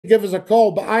give us a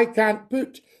call, but I can't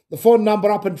put the phone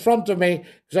number up in front of me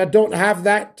because I don't have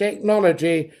that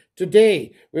technology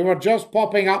today. We were just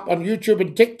popping up on YouTube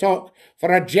and TikTok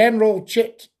for a general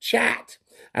chit chat,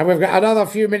 and we've got another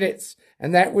few minutes,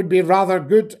 and that would be rather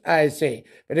good, I say.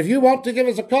 But if you want to give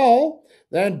us a call,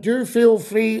 then do feel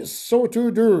free so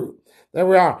to do. There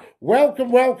we are.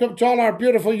 Welcome, welcome to all our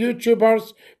beautiful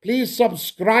YouTubers. Please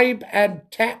subscribe and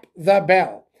tap the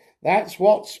bell. That's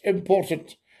what's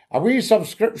important. A wee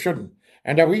subscription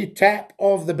and a wee tap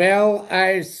of the bell,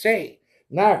 I say.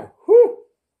 Now,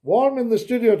 warm in the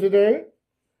studio today,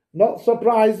 not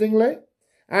surprisingly.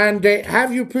 And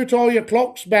have you put all your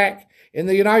clocks back in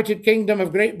the United Kingdom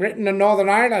of Great Britain and Northern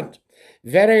Ireland?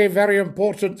 Very, very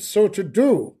important so to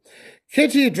do.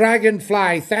 Kitty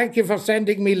Dragonfly, thank you for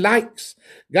sending me likes.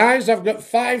 Guys, I've got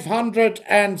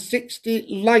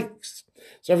 560 likes.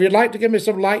 So if you'd like to give me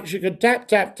some likes, you can tap,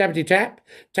 tap, tappity, tap,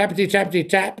 tappity, tappity,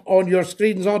 tap on your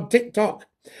screens on TikTok.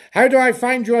 How do I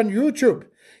find you on YouTube?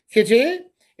 Kitty,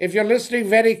 if you're listening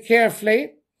very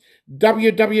carefully,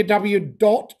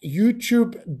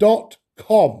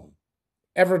 www.youtube.com.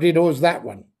 Everybody knows that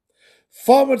one.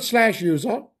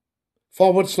 /user/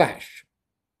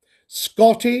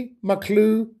 Scottie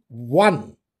McCLUE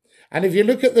 1. And if you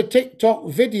look at the TikTok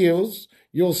videos,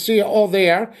 you'll see it all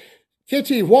there.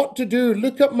 Kitty, what to do?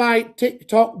 Look at my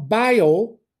TikTok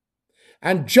bio,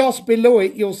 and just below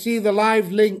it, you'll see the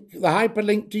live link, the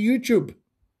hyperlink to YouTube.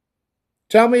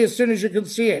 Tell me as soon as you can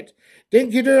see it.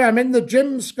 Dinky-doo, I'm in the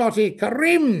gym, Scottie.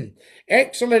 Kareem,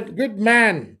 excellent, good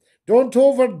man. Don't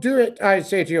overdo it, I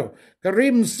say to you.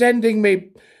 Kareem's sending me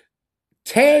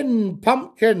 10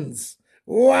 pumpkins.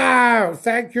 Wow,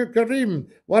 thank you, Kareem.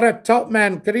 What a top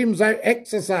man. Kareem's out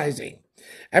exercising.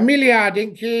 Amelia,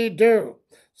 dinky-doo.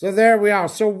 So there we are.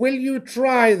 So will you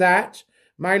try that,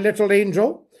 my little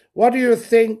angel? What do you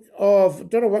think of,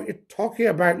 don't know what you're talking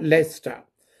about, Lester.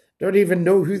 Don't even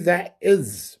know who that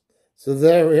is. So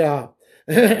there we are.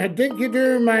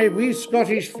 Dinky-doo, my wee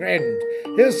Scottish friend.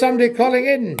 Here's somebody calling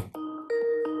in.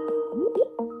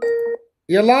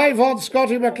 You're live on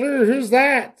Scottie McCLUE. Who's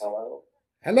that? Hello.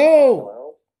 Hello.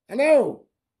 Hello. Hello.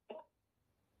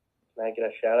 Can I get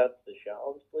a shout out to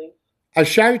Charlotte, please? A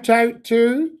shout out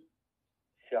to?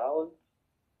 Charlotte.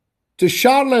 To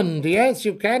Charland. Yes,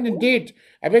 you can indeed.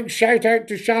 A big shout out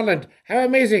to Charland. How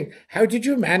amazing. How did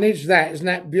you manage that? Isn't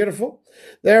that beautiful?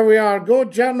 There we are. Go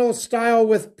journal style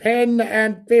with pen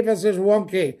and paper, says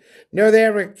Wonky. Now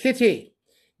there with Kitty.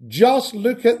 Just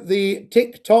look at the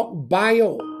TikTok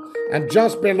bio. And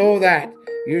just below that,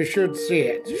 you should see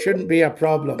it. Shouldn't be a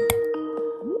problem.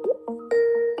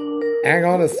 Hang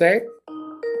on a sec.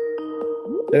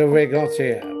 Who have we got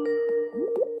here?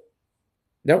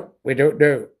 Nope, we don't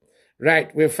know.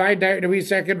 Right, we'll find out in a wee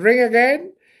second. Ring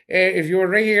again. If you were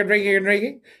ringing and ringing and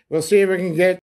ringing, we'll see if we can get